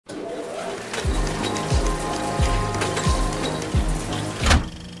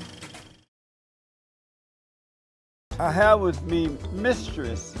I have with me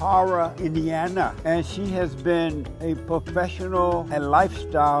Mistress Tara, Indiana, and she has been a professional and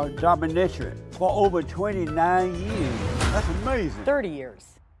lifestyle dominatrix for over 29 years. That's amazing. 30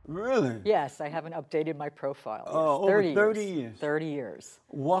 years. Really? Yes, I haven't updated my profile. Yes, Over 30 years. 30 years.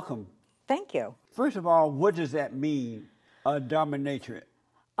 Welcome. Thank you. First of all, what does that mean, a dominatrix?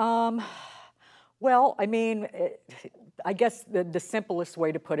 Well, I mean, I guess the simplest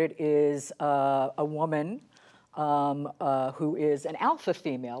way to put it is a woman who is an alpha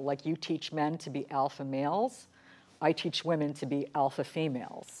female. Like you teach men to be alpha males, I teach women to be alpha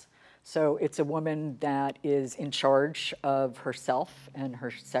females. So it's a woman that is in charge of herself and her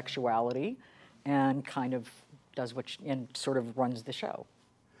sexuality and kind of does and sort of runs the show.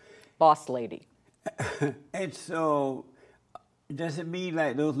 Boss lady. And so, does it mean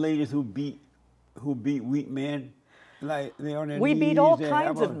like those ladies who beat weak men, like they're on their knees? We beat all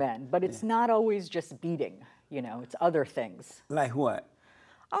kinds of men, but it's not always just beating. You know, it's other things. Like what?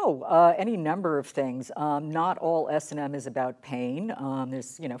 Oh, any number of things. Not all S&M is about pain.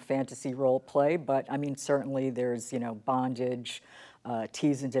 There's, fantasy role play, but I mean, certainly there's, bondage,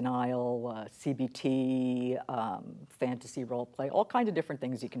 tease and denial, CBT, fantasy role play, all kinds of different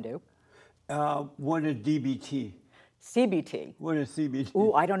things you can do. What is DBT? CBT. What is CBT?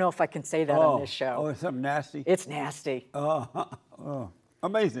 Ooh, I don't know if I can say that on this show. Oh, it's something nasty? It's nasty. Oh,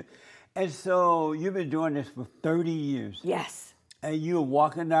 amazing. And so you've been doing this for 30 years. Yes. And you were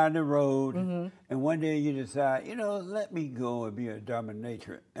walking down the road, and one day you decide, let me go and be a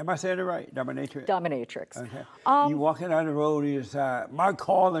dominatrix. Am I saying it right? Dominatrix? Dominatrix. Okay. You walking down the road, you decide, my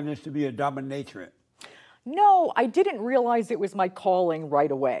calling is to be a dominatrix. No, I didn't realize it was my calling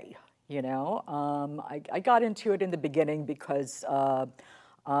right away. I got into it in the beginning because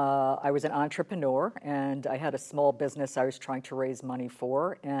I was an entrepreneur and I had a small business I was trying to raise money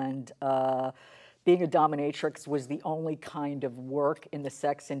for, and being a dominatrix was the only kind of work in the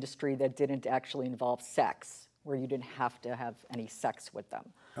sex industry that didn't actually involve sex, where you didn't have to have any sex with them.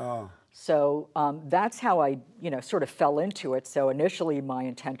 Oh. So that's how I, sort of fell into it. So initially my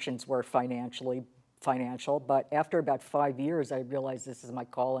intentions were financial, but after about 5 years, I realized this is my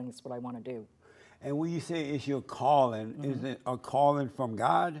calling, this is what I want to do. And when you say it's your calling, is it a calling from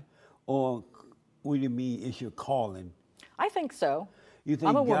God, or what do you mean it's your calling? I think so. You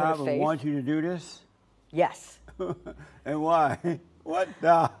think God would want you to do this? Yes. And why? What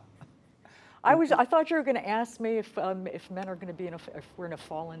the? I thought you were going to ask me if men are going to be if we're in a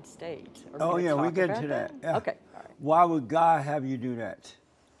fallen state. Oh yeah, we get to that. Yeah. Okay. All right. Why would God have you do that?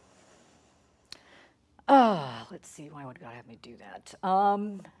 Let's see. Why would God have me do that?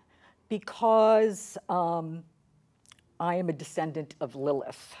 Because I am a descendant of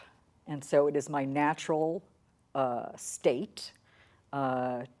Lilith, and so it is my natural state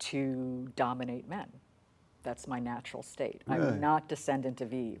to dominate men. That's my natural state. Really? I'm not descendant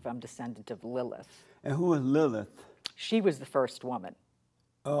of Eve. I'm descendant of Lilith. And who is Lilith? She was the first woman.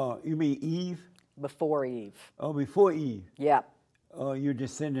 Oh, you mean Eve? Before Eve. Oh, before Eve? Yeah. Oh, you're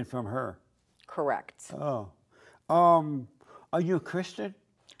descended from her? Correct. Oh. Are you a Christian?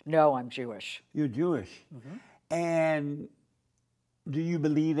 No, I'm Jewish. You're Jewish. And do you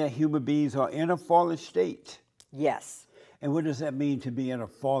believe that human beings are in a fallen state? Yes. And what does that mean to be in a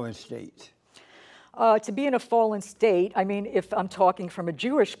fallen state? To be in a fallen state, I mean, if I'm talking from a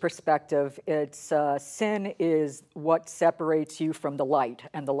Jewish perspective, it's sin is what separates you from the light,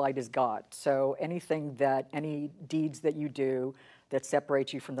 and the light is God. So any deeds that you do that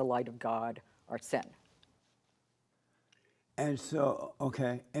separate you from the light of God are sin. And so,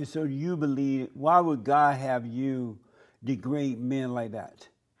 okay, and so you believe, why would God have you degrade men like that?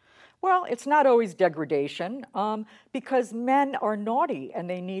 Well, it's not always degradation, because men are naughty and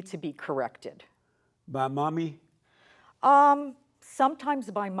they need to be corrected. By mommy? Sometimes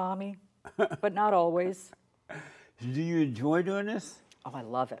by mommy, but not always. Do you enjoy doing this? Oh, I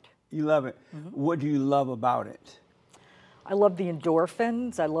love it. You love it? What do you love about it? I love the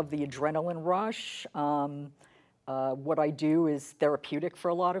endorphins. I love the adrenaline rush. What I do is therapeutic for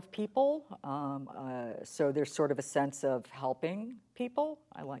a lot of people. So there's sort of a sense of helping people.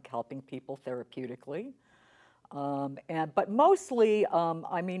 I like helping people therapeutically. But mostly,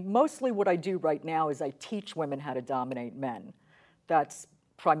 mostly what I do right now is I teach women how to dominate men. That's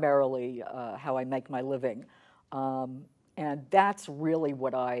primarily how I make my living. And that's really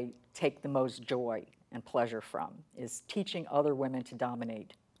what I take the most joy and pleasure from, is teaching other women to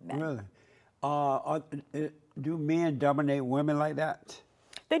dominate men. Really? Do men dominate women like that?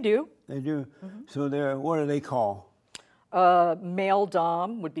 They do. They do? So what do they call? Male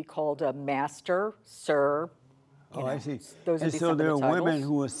dom would be called a master, sir. I see. Those and would be so some there of the are titles. women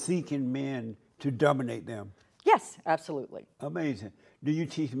who are seeking men to dominate them. Yes, absolutely. Amazing. Do you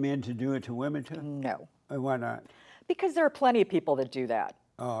teach men to do it to women too? No. And why not? Because there are plenty of people that do that.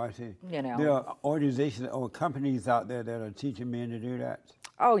 Oh, I see. You know. There are organizations or companies out there that are teaching men to do that.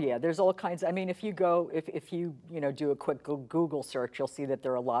 Oh yeah, there's all kinds. I mean, if you go, if you do a quick Google search, you'll see that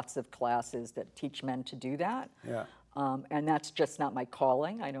there are lots of classes that teach men to do that. Yeah. And that's just not my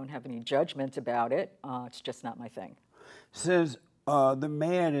calling. I don't have any judgment about it. It's just not my thing. Since the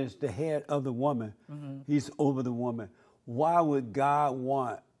man is the head of the woman, he's over the woman, why would God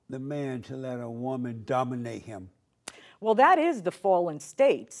want the man to let a woman dominate him? Well, that is the fallen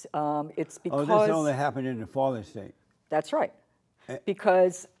state. It's because... Oh, this only happened in the fallen state. That's right.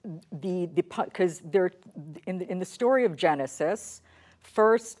 Because they're in the story of Genesis,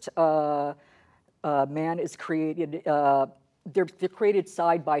 first man is created. They're created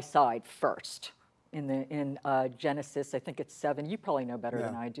side by side first. In Genesis, I think it's 7. You probably know better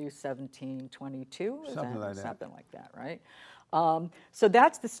than I do. 17:22. Something like that. Something like that, right? So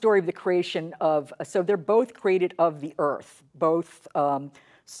that's the story of the creation of. So they're both created of the earth. Both.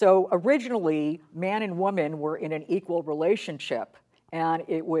 So originally, man and woman were in an equal relationship, and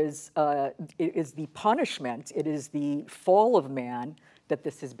it is the punishment, it is the fall of man that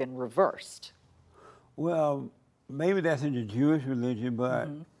this has been reversed. Well, maybe that's in the Jewish religion, but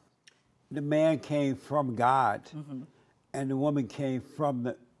the man came from God, and the woman came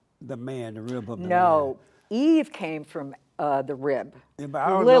from the man, the rib of the man. No, Eve came from the rib. Yeah, but I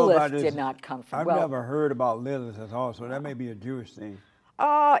don't know Lilith about this. did not come from. I've never heard about Lilith at all, so that may be a Jewish thing.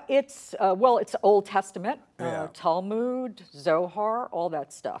 It's Old Testament, Talmud, Zohar, all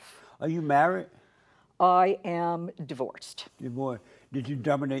that stuff. Are you married? I am divorced. Divorced. Did you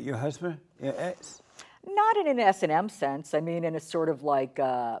dominate your husband, your ex? Not in an S&M sense. I mean, in a sort of like,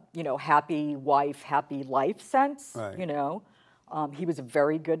 happy wife, happy life sense. Right. He was a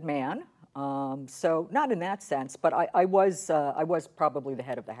very good man. So not in that sense, but I was probably the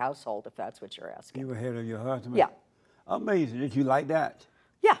head of the household, if that's what you're asking. You were head of your husband? Yeah. Amazing. Did you like that?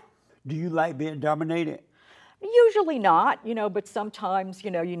 Yeah. Do you like being dominated? Usually not, but sometimes,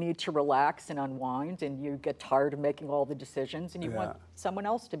 you need to relax and unwind, and you get tired of making all the decisions, and you want someone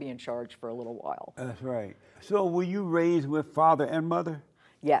else to be in charge for a little while. That's right. So were you raised with father and mother?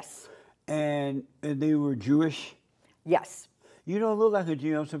 Yes. And they were Jewish? Yes. You don't look like a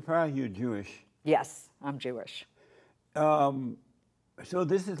Jew. I'm surprised you're Jewish. Yes, I'm Jewish. So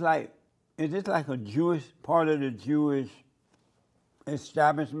this is like a Jewish part of the Jewish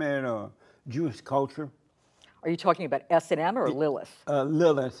establishment or Jewish culture? Are you talking about S&M or Lilith?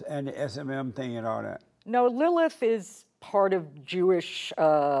 Lilith and the SMM thing and all that. No, Lilith is part of Jewish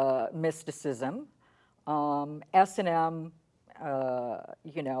mysticism. S&M,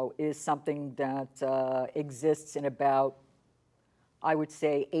 is something that exists in about, I would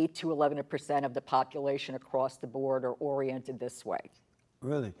say, 8 to 11% of the population across the board are oriented this way.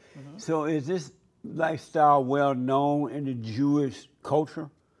 Really? So is this lifestyle well known in the Jewish culture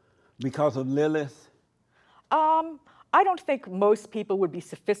because of Lilith? I don't think most people would be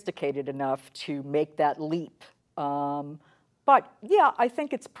sophisticated enough to make that leap. But yeah, I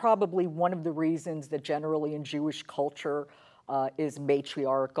think it's probably one of the reasons that generally in Jewish culture is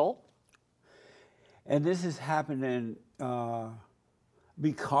matriarchal. And this is happening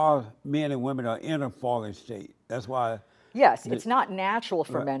because men and women are in a fallen state. That's why. Yes, it's not natural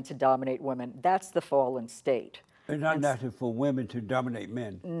for men to dominate women. That's the fallen state. It's not natural for women to dominate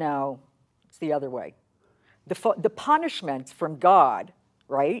men. No, it's the other way. The punishment from God,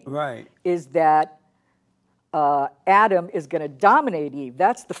 right? Right. Is that Adam is going to dominate Eve.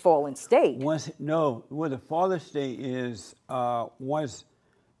 That's the fallen state. The fallen state is once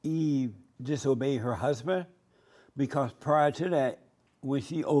Eve disobeyed her husband, because prior to that, when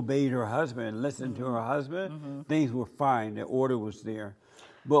she obeyed her husband and listened to her husband, things were fine. The order was there.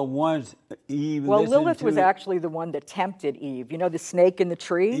 But once Eve Lilith was actually the one that tempted Eve. You know the snake in the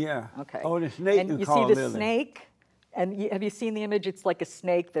tree? Yeah. Okay. Oh, the snake. And you see the snake, and have you seen the image? It's like a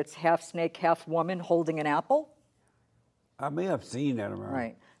snake that's half snake, half woman holding an apple. I may have seen that around.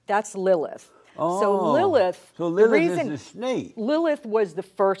 Right. That's Lilith. Oh. So Lilith is the snake. Lilith was the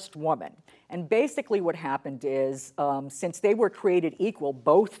first woman. And basically what happened is, since they were created equal,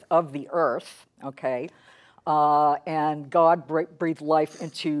 both of the earth, okay, and God breathed life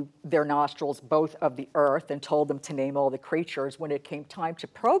into their nostrils, both of the earth, and told them to name all the creatures. When it came time to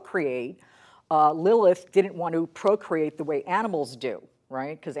procreate, Lilith didn't want to procreate the way animals do,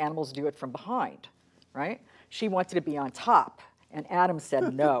 right? Because animals do it from behind, right? She wanted to be on top, and Adam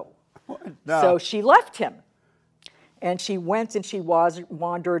said no. No. So she left him. And she went and she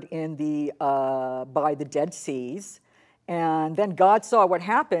wandered in by the Dead Seas. And then God saw what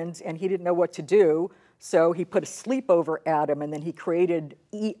happened, and he didn't know what to do. So he put a sleep over Adam, and then he created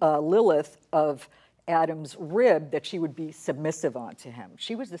Lilith of Adam's rib that she would be submissive onto him.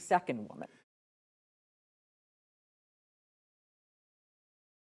 She was the second woman.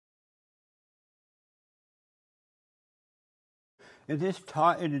 Is this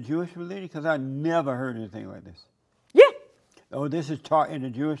taught in the Jewish religion? Because I never heard anything like this. Yeah. Oh, this is taught in the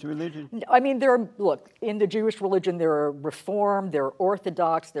Jewish religion? I mean, look, in the Jewish religion, there are Reform, there are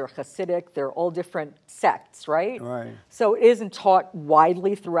Orthodox, there are Hasidic, there are all different sects, right? Right. So it isn't taught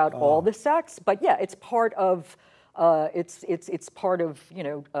widely throughout all the sects, but yeah, it's part of, it's part of,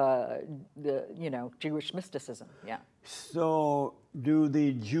 the, Jewish mysticism, yeah. So do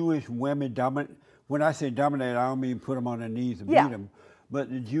the Jewish women dominate? When I say dominate, I don't mean put them on their knees and beat them, but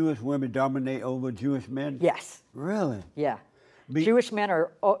the Jewish women dominate over Jewish men? Yes. Really? Yeah. Jewish men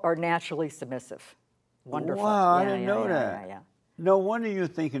are naturally submissive. Wonderful. Wow, I didn't know that. Yeah. No wonder you're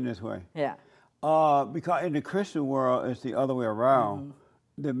thinking this way. Yeah. Because in the Christian world, it's the other way around.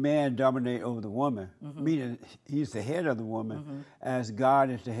 The man dominate over the woman, meaning he's the head of the woman, as God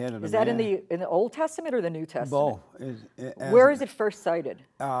is the head of the man. Is that in the Old Testament or the New Testament? Both. Where is it first cited?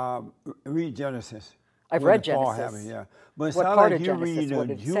 Read Genesis. I've read Genesis. Yeah. But it's What not part like of you Genesis? read What a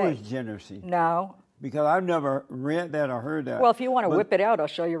did it Jewish say? Genesis. No. Because I've never read that or heard that. Well, if you want to whip it out, I'll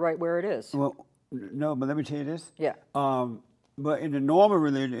show you right where it is. Well, no, but let me tell you this. Yeah. But in the normal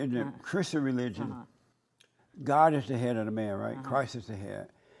religion, in the Christian religion, God is the head of the man, right? Christ is the head.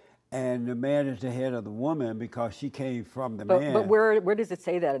 And the man is the head of the woman because she came from the man. But where does it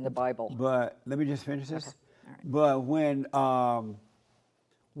say that in the Bible? But let me just finish this. Okay. All right. But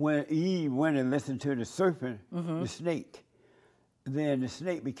when Eve went and listened to the serpent, the snake, then the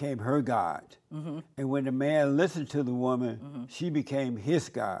snake became her God. And when the man listened to the woman, she became his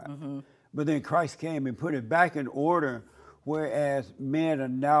God. But then Christ came and put it back in order, whereas men are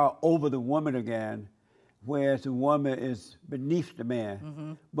now over the woman again, whereas the woman is beneath the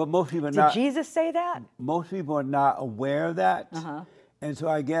man. But most people are not. Did Jesus say that? Most people are not aware of that. And so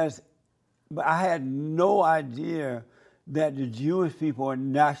I guess, but I had no idea that the Jewish people are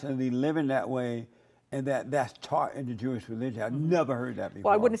naturally living that way, and that's taught in the Jewish religion. I've never heard that before.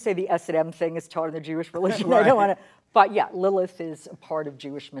 Well, I wouldn't say the S&M thing is taught in the Jewish religion. Right. I don't want to, but yeah, Lilith is a part of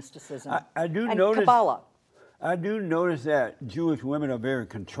Jewish mysticism. I do and notice Kabbalah. I do notice that Jewish women are very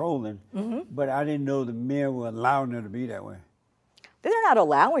controlling, but I didn't know the men were allowing them to be that way. They're not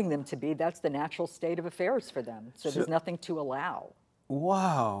allowing them to be. That's the natural state of affairs for them. So there's nothing to allow.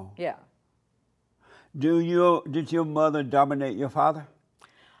 Wow. Yeah. Did your mother dominate your father?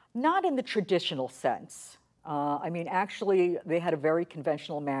 Not in the traditional sense. I mean, actually, they had a very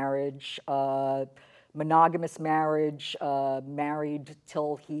conventional marriage, monogamous marriage, married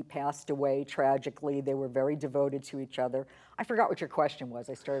till he passed away tragically. They were very devoted to each other. I forgot what your question was.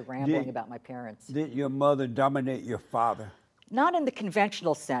 I started rambling about my parents. Did your mother dominate your father? Not in the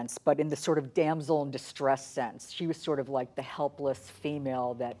conventional sense, but in the sort of damsel in distress sense. She was sort of like the helpless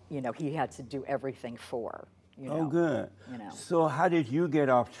female that, he had to do everything for. Oh, good. So how did you get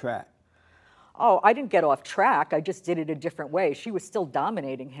off track? Oh, I didn't get off track. I just did it a different way. She was still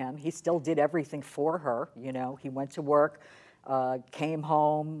dominating him. He still did everything for her. He went to work, came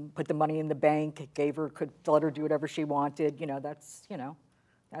home, put the money in the bank, could let her do whatever she wanted. That's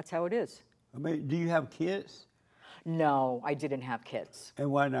how it is. I mean, do you have kids? No, I didn't have kids.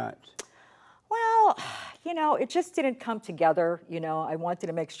 And why not? Well, it just didn't come together. I wanted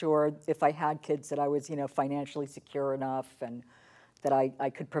to make sure if I had kids that I was, financially secure enough and that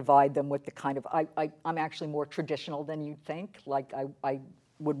I could provide them with the kind of, I'm actually more traditional than you'd think. Like I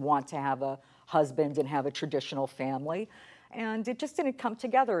would want to have a husband and have a traditional family. And it just didn't come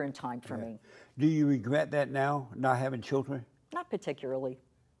together in time for me. Do you regret that now, not having children? Not particularly.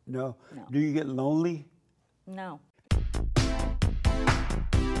 No? No. Do you get lonely? No.